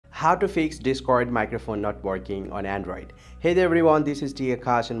How to fix Discord microphone not working on Android. Hey there everyone, this is T.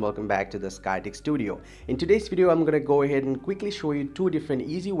 Akash and welcome back to the SkyTech Studio. In today's video, I'm going to go ahead and quickly show you two different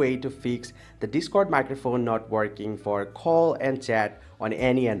easy ways to fix the Discord microphone not working for call and chat on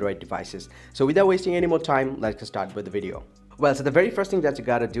any Android devices. So without wasting any more time, let's get started with the video. Well, so the very first thing that you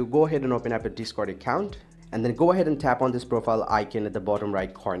gotta do, go ahead and open up a Discord account and then go ahead and tap on this profile icon at the bottom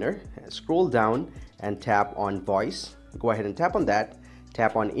right corner. Scroll down and tap on voice. Go ahead and tap on that.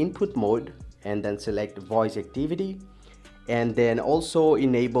 Tap on input mode and then select voice activity, and then also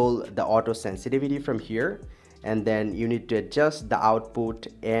enable the auto sensitivity from here, and then you need to adjust the output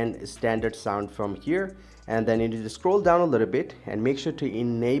and standard sound from here, and then you need to scroll down a little bit and make sure to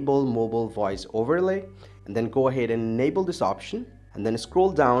enable mobile voice overlay, and then go ahead and enable this option, and then scroll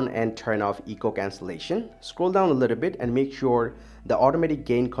down and turn off echo cancellation. Scroll down a little bit and make sure the automatic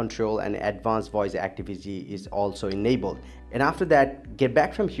gain control and advanced voice activity is also enabled, and after that get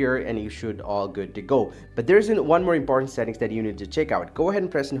back from here and you should all good to go. But there is one more important settings that you need to check out. Go ahead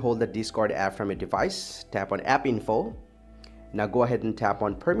and press and hold the Discord app from a device, tap on app info. Now go ahead and tap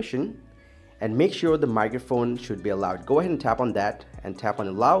on permission and make sure the microphone should be allowed. Go ahead and tap on that and tap on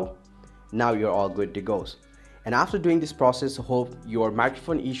allow. Now you're all good to go. And after doing this process, hope your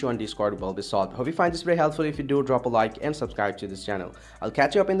microphone issue on Discord will be solved. Hope you find this very helpful. If you do, drop a like and subscribe to this channel. I'll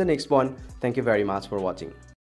catch you up in the next one. Thank you very much for watching.